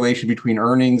inverse correlation between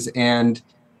earnings and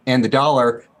the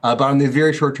dollar. But on the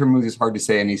very short-term moves, it's hard to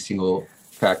say any single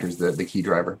factor is the key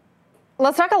driver.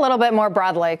 Let's talk a little bit more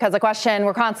broadly, because the question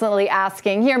we're constantly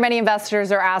asking here, many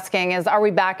investors are asking, is are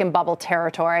we back in bubble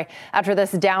territory after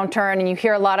this downturn? And you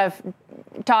hear a lot of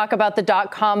talk about the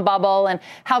dot-com bubble and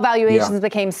how valuations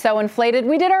became so inflated.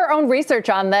 We did our own research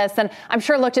on this, and I'm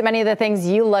sure looked at many of the things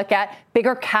you look at,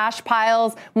 bigger cash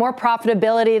piles, more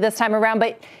profitability this time around.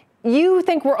 But you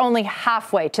think we're only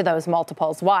halfway to those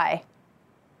multiples. Why?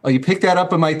 Oh, you picked that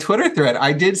up in my Twitter thread.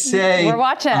 I did say... We're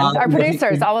watching. Our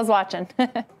producers always watching.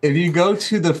 If you go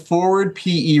to the forward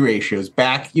PE ratios,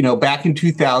 back in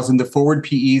 2000, the forward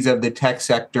PEs of the tech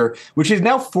sector, which is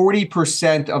now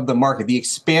 40% of the market, the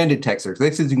expanded tech sector.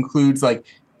 This includes like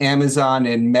Amazon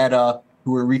and Meta,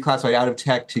 who were reclassified out of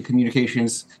tech to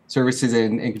communications services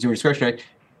and consumer discretionary.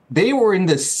 They were in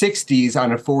the 60s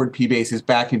on a forward P basis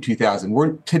back in 2000.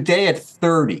 We're today at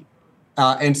 30.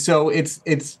 And so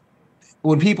it's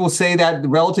when people say that the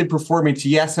relative performance,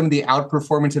 yes, some of the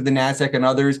outperformance of the NASDAQ and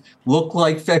others look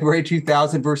like February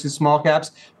 2000 versus small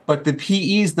caps, but the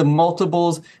PEs, the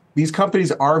multiples, these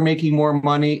companies are making more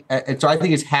money. And so I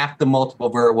think it's half the multiple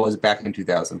of where it was back in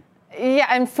 2000. Yeah,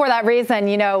 and for that reason,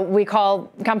 you know, we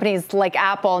call companies like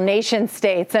Apple nation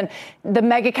states, and the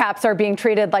mega caps are being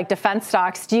treated like defense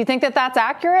stocks. Do you think that that's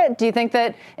accurate? Do you think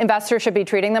that investors should be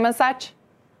treating them as such?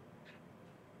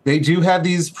 They do have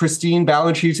these pristine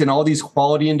balance sheets and all these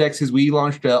quality indexes. We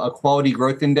launched a quality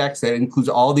growth index that includes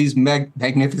all these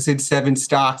magnificent 7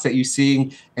 stocks that you're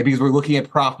seeing. And because we're looking at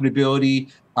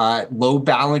profitability, low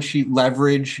balance sheet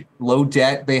leverage, low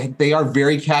debt, they are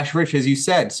very cash rich, as you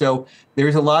said. So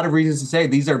there's a lot of reasons to say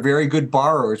these are very good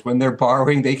borrowers. When they're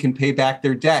borrowing, they can pay back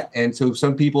their debt. And so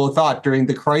some people thought during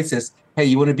the crisis, hey,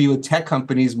 you want to be with tech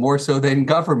companies more so than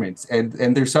governments.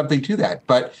 And there's something to that.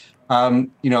 But so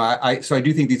I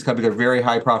do think these companies are very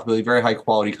high profitability, very high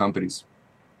quality companies.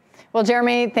 Well,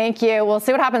 Jeremy, thank you. We'll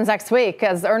see what happens next week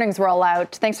as the earnings roll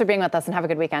out. Thanks for being with us and have a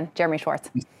good weekend. Jeremy Schwartz.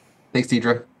 Thanks,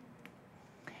 Deirdre.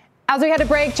 As we head to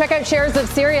break, check out shares of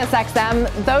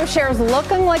SiriusXM. Those shares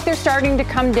looking like they're starting to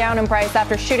come down in price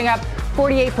after shooting up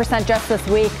 48% just this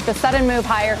week. The sudden move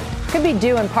higher could be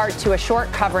due in part to a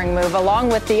short covering move, along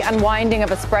with the unwinding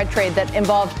of a spread trade that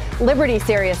involved Liberty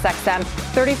SiriusXM.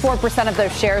 34% of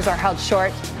those shares are held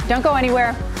short. Don't go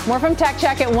anywhere. More from Tech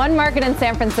Check at One Market in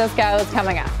San Francisco is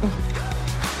coming up.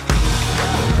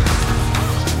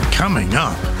 Coming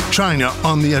up, China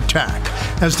on the attack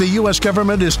as the U.S.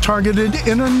 government is targeted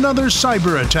in another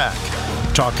cyber attack.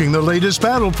 Talking the latest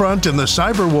battlefront in the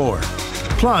cyber war.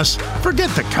 Plus, forget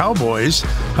the cowboys,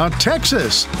 how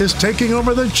Texas is taking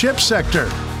over the chip sector.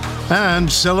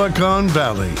 And Silicon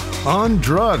Valley on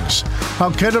drugs,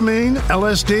 how ketamine,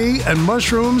 LSD, and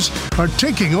mushrooms are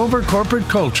taking over corporate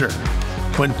culture.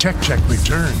 When Tech Check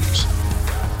returns.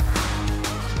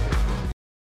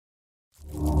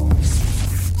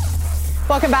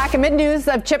 Welcome back. Amid news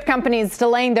of chip companies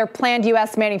delaying their planned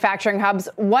U.S. manufacturing hubs,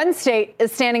 one state is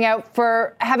standing out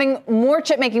for having more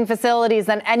chip-making facilities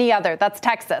than any other. That's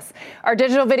Texas. Our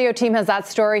digital video team has that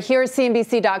story. Here's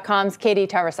CNBC.com's Katie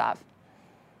Tarasov.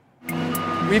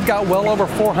 We've got well over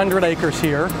 400 acres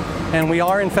here, and we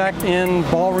are, in fact, in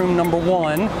ballroom number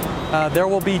 1. There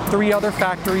will be 3 other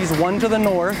factories, 1 to the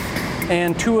north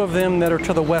and 2 of them that are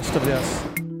to the west of this.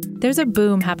 There's a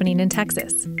boom happening in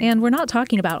Texas, and we're not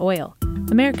talking about oil.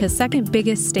 America's second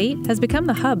biggest state has become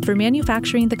the hub for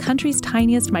manufacturing the country's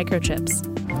tiniest microchips.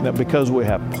 that because we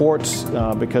have ports,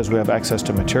 because we have access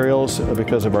to materials,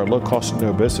 because of our low cost of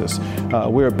doing business,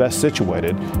 we are best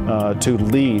situated to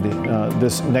lead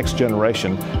this next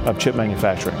generation of chip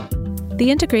manufacturing. The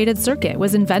integrated circuit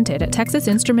was invented at Texas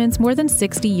Instruments more than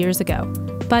 60 years ago.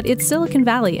 But it's Silicon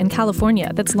Valley in California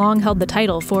that's long held the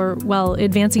title for, well,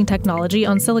 advancing technology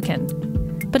on silicon.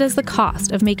 But as the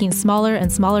cost of making smaller and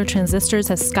smaller transistors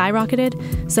has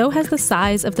skyrocketed, so has the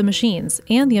size of the machines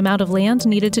and the amount of land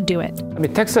needed to do it. I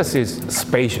mean, Texas is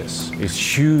spacious,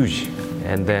 it's huge,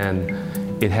 and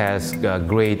then it has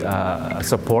great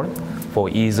support for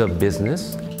ease of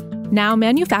business. Now,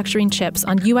 manufacturing chips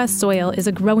on U.S. soil is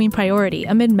a growing priority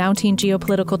amid mounting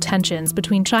geopolitical tensions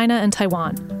between China and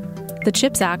Taiwan. The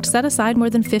CHIPS Act set aside more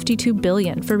than $52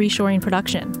 billion for reshoring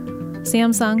production.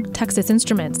 Samsung, Texas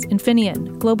Instruments,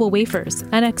 Infineon, Global Wafers,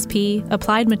 NXP,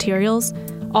 Applied Materials,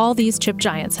 all these chip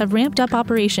giants have ramped up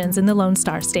operations in the Lone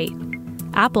Star State.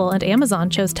 Apple and Amazon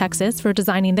chose Texas for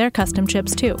designing their custom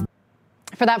chips too.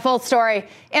 For that full story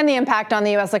and the impact on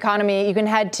the U.S. economy, you can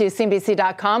head to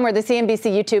CNBC.com or the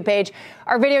CNBC YouTube page.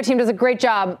 Our video team does a great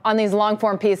job on these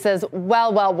long-form pieces.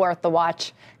 Well worth the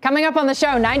watch. Coming up on the show,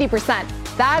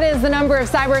 90%. That is the number of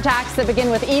cyber attacks that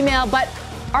begin with email. But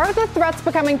are the threats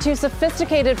becoming too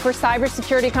sophisticated for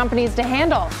cybersecurity companies to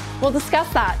handle? We'll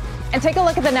discuss that. And take a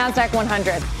look at the NASDAQ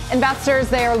 100. Investors,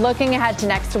 they are looking ahead to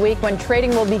next week when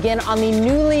trading will begin on the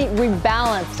newly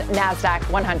rebalanced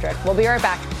NASDAQ 100. We'll be right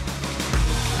back.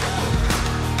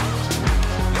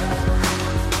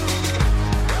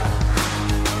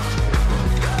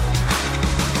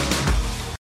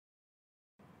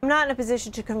 I'm not in a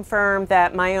position to confirm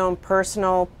that my own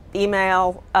personal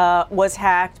email was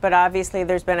hacked, but obviously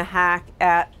there's been a hack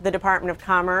at the Department of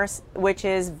Commerce, which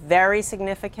is very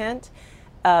significant,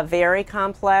 very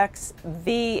complex.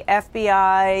 The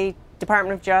FBI,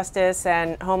 Department of Justice,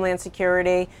 and Homeland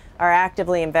Security are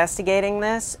actively investigating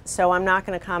this, so I'm not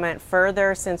going to comment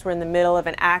further since we're in the middle of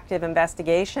an active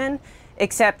investigation,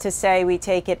 except to say we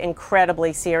take it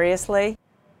incredibly seriously.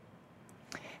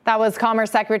 That was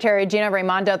Commerce Secretary Gina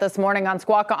Raimondo this morning on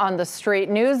Squawk on the Street.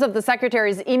 News of the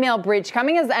secretary's email breach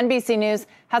coming as NBC News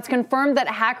has confirmed that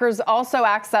hackers also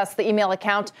accessed the email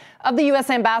account of the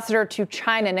U.S. ambassador to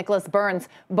China, Nicholas Burns.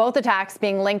 Both attacks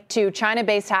being linked to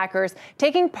China-based hackers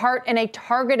taking part in a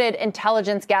targeted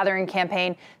intelligence gathering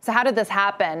campaign. So how did this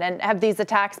happen? And have these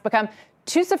attacks become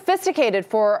too sophisticated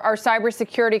for our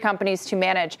cybersecurity companies to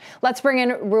manage? Let's bring in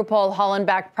Rupal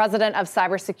Hollenbeck, president of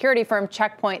cybersecurity firm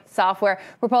Checkpoint Software.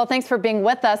 Rupal, thanks for being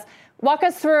with us. Walk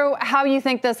us through how you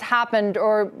think this happened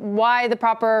or why the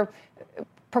proper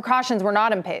precautions were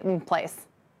not in place.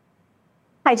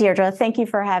 Hi, Deirdre. Thank you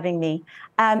for having me.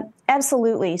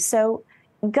 Absolutely. So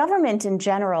government in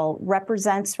general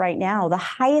represents right now the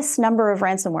highest number of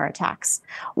ransomware attacks.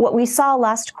 What we saw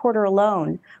last quarter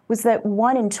alone was that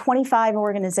 1 in 25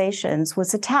 organizations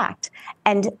was attacked,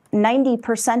 and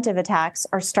 90% of attacks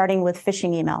are starting with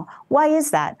phishing email. Why is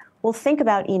that? Well, think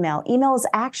about email. Email is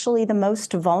actually the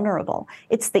most vulnerable.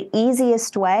 It's the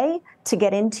easiest way to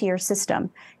get into your system.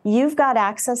 You've got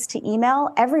access to email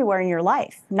everywhere in your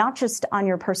life, not just on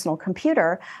your personal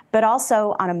computer, but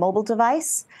also on a mobile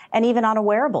device and even on a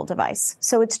wearable device.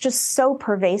 So it's just so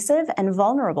pervasive and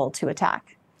vulnerable to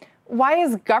attack. Why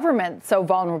is government so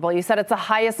vulnerable? You said it's the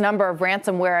highest number of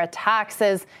ransomware attacks.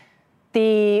 Is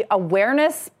the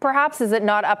awareness, perhaps, is it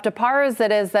not up to par as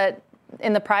it is that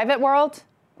in the private world?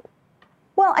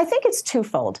 Well, I think it's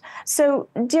twofold. So,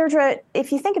 Deirdre,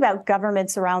 if you think about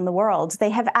governments around the world, they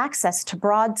have access to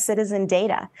broad citizen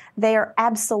data. They are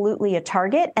absolutely a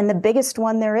target and the biggest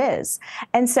one there is.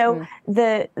 And so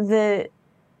the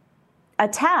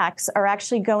attacks are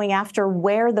actually going after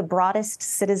where the broadest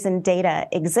citizen data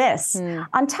exists.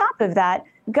 On top of that,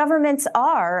 governments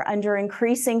are under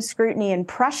increasing scrutiny and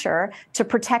pressure to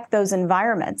protect those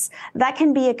environments. That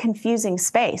can be a confusing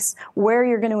space where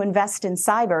you're going to invest in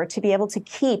cyber to be able to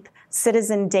keep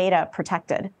citizen data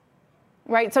protected.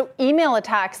 Right. So email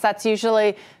attacks, that's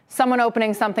usually someone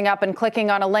opening something up and clicking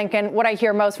on a link. And what I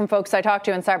hear most from folks I talk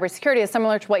to in cybersecurity is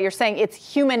similar to what you're saying. It's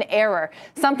human error,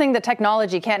 something that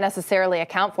technology can't necessarily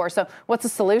account for. So what's the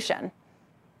solution?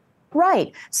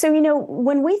 Right. So,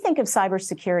 when we think of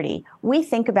cybersecurity, we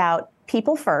think about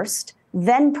people first,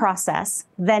 then process,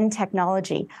 then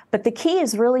technology. But the key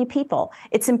is really people.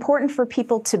 It's important for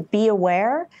people to be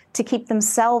aware, to keep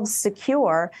themselves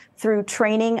secure through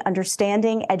training,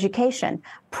 understanding, education.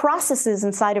 Processes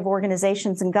inside of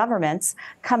organizations and governments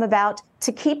come about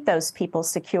to keep those people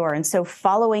secure, and so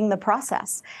following the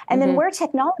process. And then where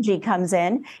technology comes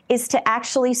in is to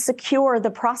actually secure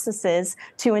the processes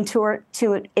to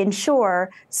ensure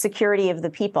security of the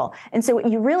people. And so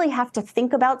you really have to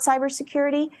think about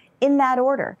cybersecurity in that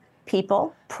order: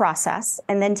 people, process,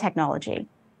 and then technology.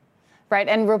 Right.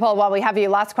 And Rupal, while we have you,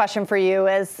 last question for you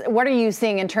is, what are you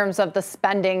seeing in terms of the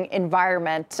spending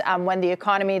environment when the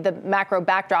economy, the macro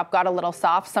backdrop got a little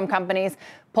soft? Some companies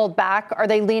pulled back. Are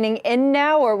they leaning in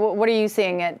now, or what are you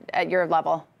seeing at your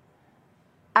level?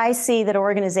 I see that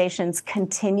organizations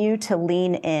continue to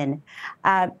lean in,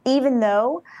 even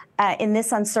though in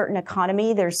this uncertain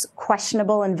economy, there's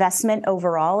questionable investment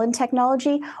overall in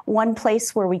technology. One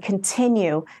place where we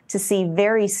continue to see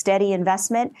very steady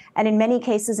investment, and in many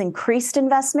cases increased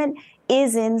investment,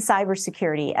 is in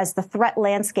cybersecurity. As the threat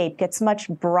landscape gets much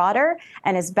broader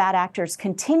and as bad actors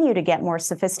continue to get more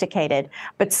sophisticated,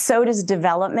 but so does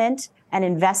development and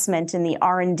investment in the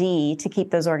R&D to keep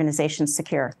those organizations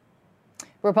secure.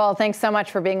 Rupal, thanks so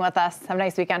much for being with us. Have a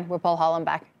nice weekend. Rupal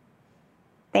Hollenbeck.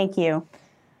 Thank you.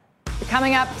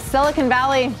 Coming up, Silicon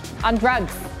Valley on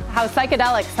drugs, how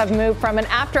psychedelics have moved from an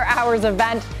after-hours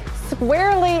event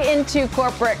squarely into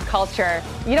corporate culture.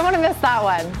 You don't want to miss that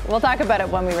one. We'll talk about it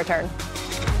when we return.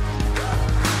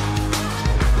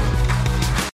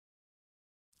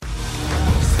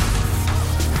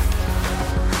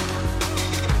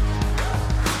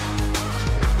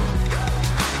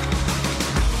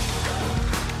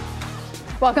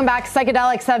 Welcome back.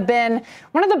 Psychedelics have been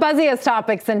one of the buzziest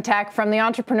topics in tech, from the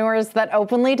entrepreneurs that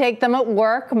openly take them at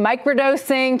work,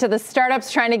 microdosing, to the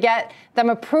startups trying to get them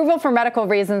approval for medical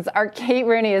reasons. Our Kate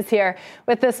Rooney is here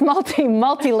with this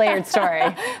multi-layered story.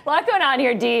 A lot going on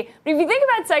here, Dee. But if you think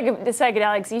about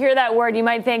psychedelics, you hear that word, you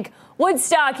might think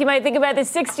Woodstock, you might think about the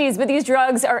 60s, but these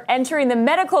drugs are entering the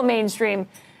medical mainstream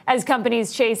as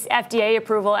companies chase FDA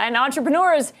approval, and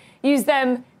entrepreneurs use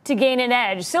them to gain an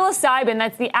edge. Psilocybin,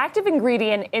 that's the active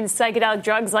ingredient in psychedelic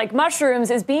drugs like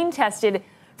mushrooms, is being tested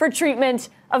for treatment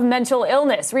of mental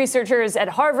illness. Researchers at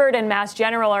Harvard and Mass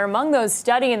General are among those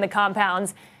studying the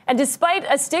compounds. And despite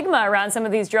a stigma around some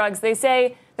of these drugs, they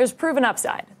say there's proven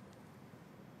upside.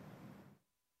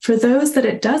 For those that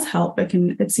it does help,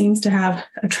 it seems to have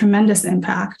a tremendous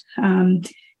impact.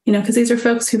 Because these are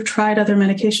folks who've tried other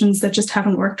medications that just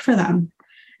haven't worked for them.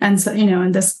 And so,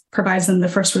 and this provides them the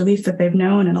first relief that they've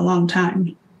known in a long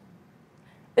time.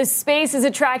 This space is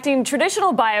attracting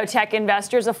traditional biotech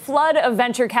investors. A flood of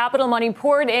venture capital money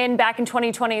poured in back in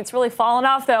 2020. It's really fallen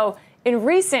off, though, in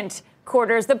recent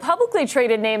quarters. The publicly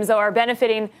traded names, though, are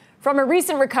benefiting from a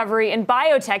recent recovery in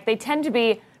biotech. They tend to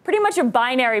be pretty much a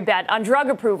binary bet on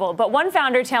drug approval. But one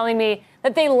founder telling me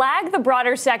that they lag the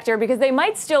broader sector because they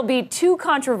might still be too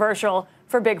controversial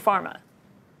for big pharma.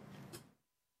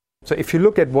 So if you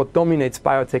look at what dominates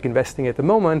biotech investing at the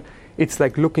moment, it's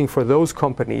like looking for those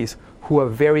companies who are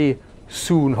very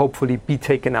soon, hopefully, be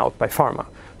taken out by pharma.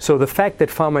 So the fact that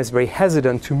pharma is very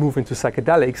hesitant to move into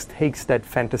psychedelics takes that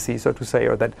fantasy, so to say,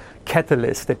 or that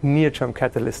catalyst, that near-term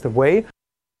catalyst away.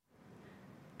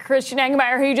 Christian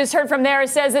Engemeyer, who you just heard from there,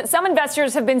 says that some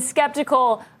investors have been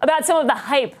skeptical about some of the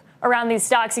hype around these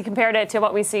stocks. He compared it to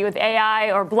what we see with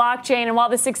AI or blockchain. And while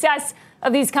the success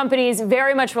of these companies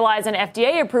very much relies on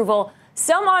FDA approval,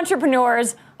 some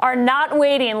entrepreneurs are not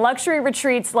waiting. Luxury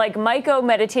retreats like Myco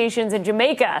Meditations in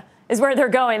Jamaica is where they're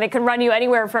going. They can run you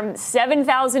anywhere from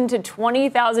 $7,000 to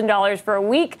 $20,000 for a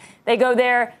week. They go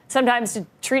there sometimes to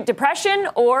treat depression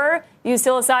or use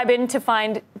psilocybin to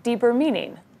find deeper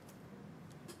meaning.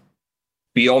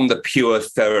 Beyond the pure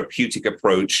therapeutic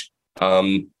approach,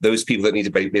 those people that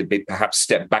need to perhaps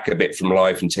step back a bit from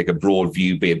life and take a broad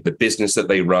view, be it the business that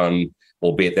they run,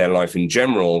 or be it their life in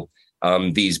general,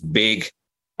 these big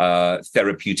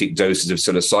therapeutic doses of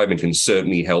psilocybin can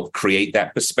certainly help create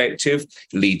that perspective,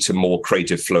 lead to more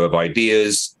creative flow of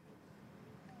ideas.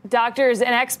 Doctors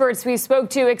and experts we spoke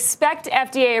to expect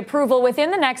FDA approval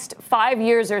within the next 5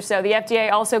 years or so. The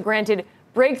FDA also granted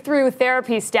breakthrough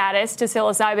therapy status to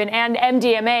psilocybin and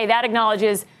MDMA. That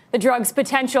acknowledges the drug's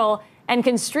potential and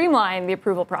can streamline the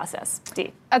approval process.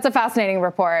 Steve. That's a fascinating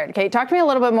report. Kate, talk to me a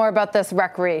little bit more about this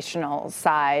recreational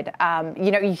side.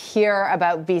 You hear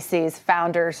about VCs,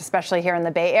 founders, especially here in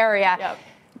the Bay Area,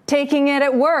 taking it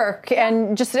at work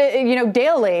and just,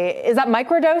 daily. Is that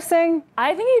microdosing?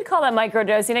 I think you'd call that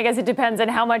microdosing. I guess it depends on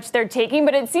how much they're taking,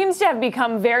 but it seems to have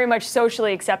become very much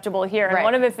socially acceptable here. And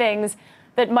one of the things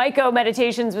that Myco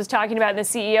Meditations was talking about, and the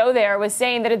CEO there was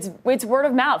saying that it's word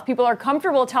of mouth. People are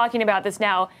comfortable talking about this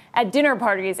now at dinner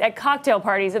parties, at cocktail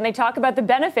parties, and they talk about the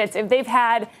benefits if they've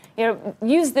had,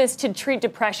 used this to treat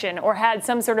depression or had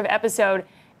some sort of episode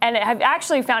and have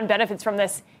actually found benefits from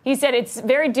this. He said it's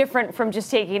very different from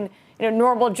just taking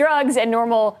normal drugs and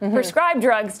normal prescribed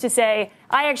drugs to say,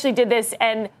 I actually did this,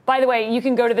 and by the way, you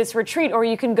can go to this retreat or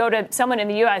you can go to someone in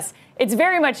the U.S. It's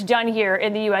very much done here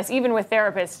in the U.S., even with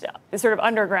therapists, sort of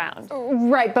underground.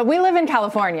 Right, but we live in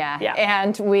California,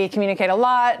 and we communicate a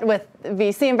lot with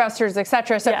VC investors, et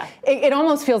cetera. So it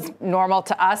almost feels normal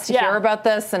to us to hear about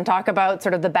this and talk about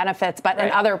sort of the benefits. But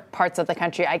in other parts of the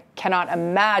country, I cannot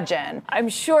imagine. I'm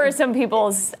sure some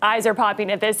people's eyes are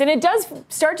popping at this, and it does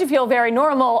start to feel very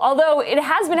normal, although it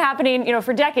has been happening,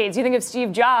 for decades. You think of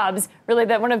Steve Jobs, really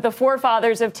one of the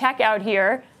forefathers of tech out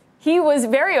here. He was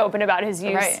very open about his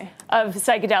use of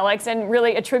psychedelics and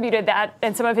really attributed that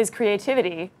and some of his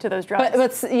creativity to those drugs.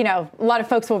 But a lot of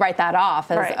folks will write that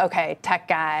off as, okay, tech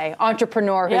guy,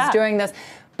 entrepreneur who's doing this.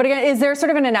 But again, is there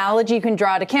sort of an analogy you can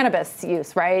draw to cannabis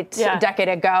use, right? A decade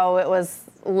ago, it was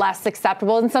less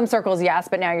acceptable in some circles, yes,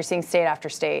 but now you're seeing state after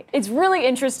state. It's really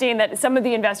interesting that some of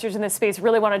the investors in this space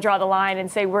really want to draw the line and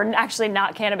say, we're actually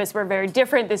not cannabis, we're very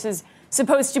different. This is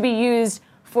supposed to be used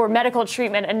for medical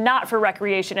treatment and not for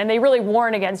recreation. And they really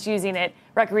warn against using it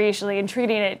recreationally and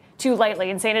treating it too lightly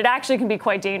and saying it actually can be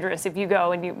quite dangerous if you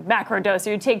go and you macrodose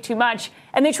or you take too much.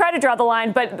 And they try to draw the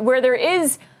line, but where there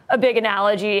is a big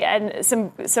analogy and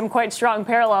some quite strong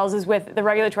parallels is with the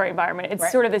regulatory environment.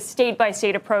 It's sort of the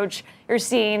state-by-state approach. You're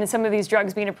seeing some of these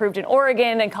drugs being approved in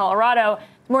Oregon and Colorado.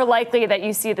 It's more likely that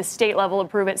you see the state level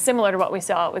approve it, similar to what we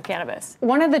saw with cannabis.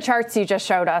 One of the charts you just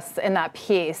showed us in that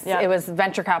piece, it was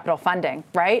venture capital funding,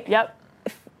 right? Yep.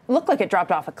 Looked like it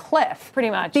dropped off a cliff.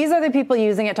 Pretty much. These are the people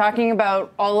using it, talking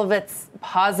about all of its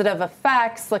positive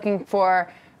effects, looking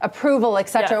for approval, et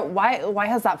cetera. Why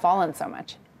has that fallen so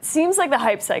much? Seems like the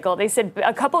hype cycle. They said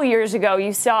a couple of years ago,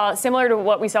 you saw, similar to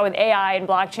what we saw with AI and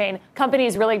blockchain,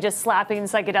 companies really just slapping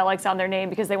psychedelics on their name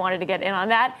because they wanted to get in on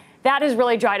that. That has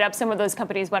really dried up. Some of those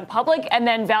companies went public, and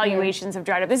then valuations have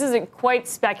dried up. This is a quite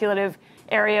speculative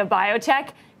area of biotech.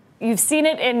 You've seen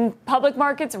it in public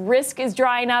markets. Risk is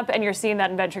drying up, and you're seeing that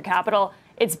in venture capital.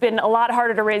 It's been a lot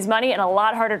harder to raise money and a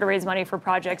lot harder to raise money for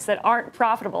projects that aren't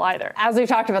profitable either. As we've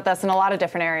talked about this in a lot of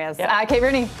different areas. Kate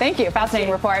Rooney, thank you.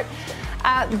 Fascinating report.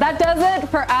 That does it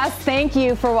for us. Thank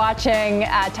you for watching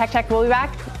Tech. We'll be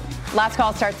back. Last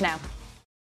call starts now.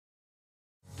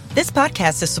 This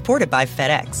podcast is supported by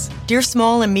FedEx. Dear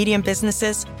small and medium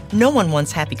businesses, no one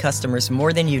wants happy customers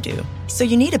more than you do. So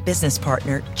you need a business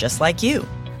partner just like you.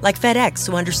 Like FedEx,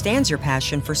 who understands your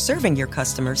passion for serving your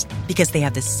customers because they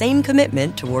have the same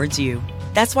commitment towards you.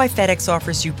 That's why FedEx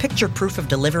offers you picture proof of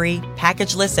delivery,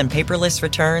 packageless and paperless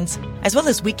returns, as well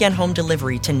as weekend home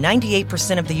delivery to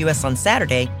 98% of the U.S. on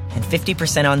Saturday and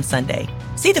 50% on Sunday.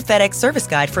 See the FedEx service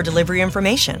guide for delivery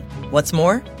information. What's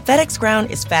more, FedEx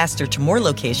Ground is faster to more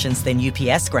locations than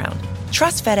UPS Ground.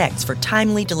 Trust FedEx for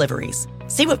timely deliveries.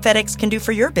 See what FedEx can do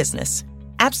for your business.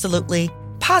 Absolutely,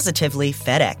 positively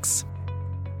FedEx.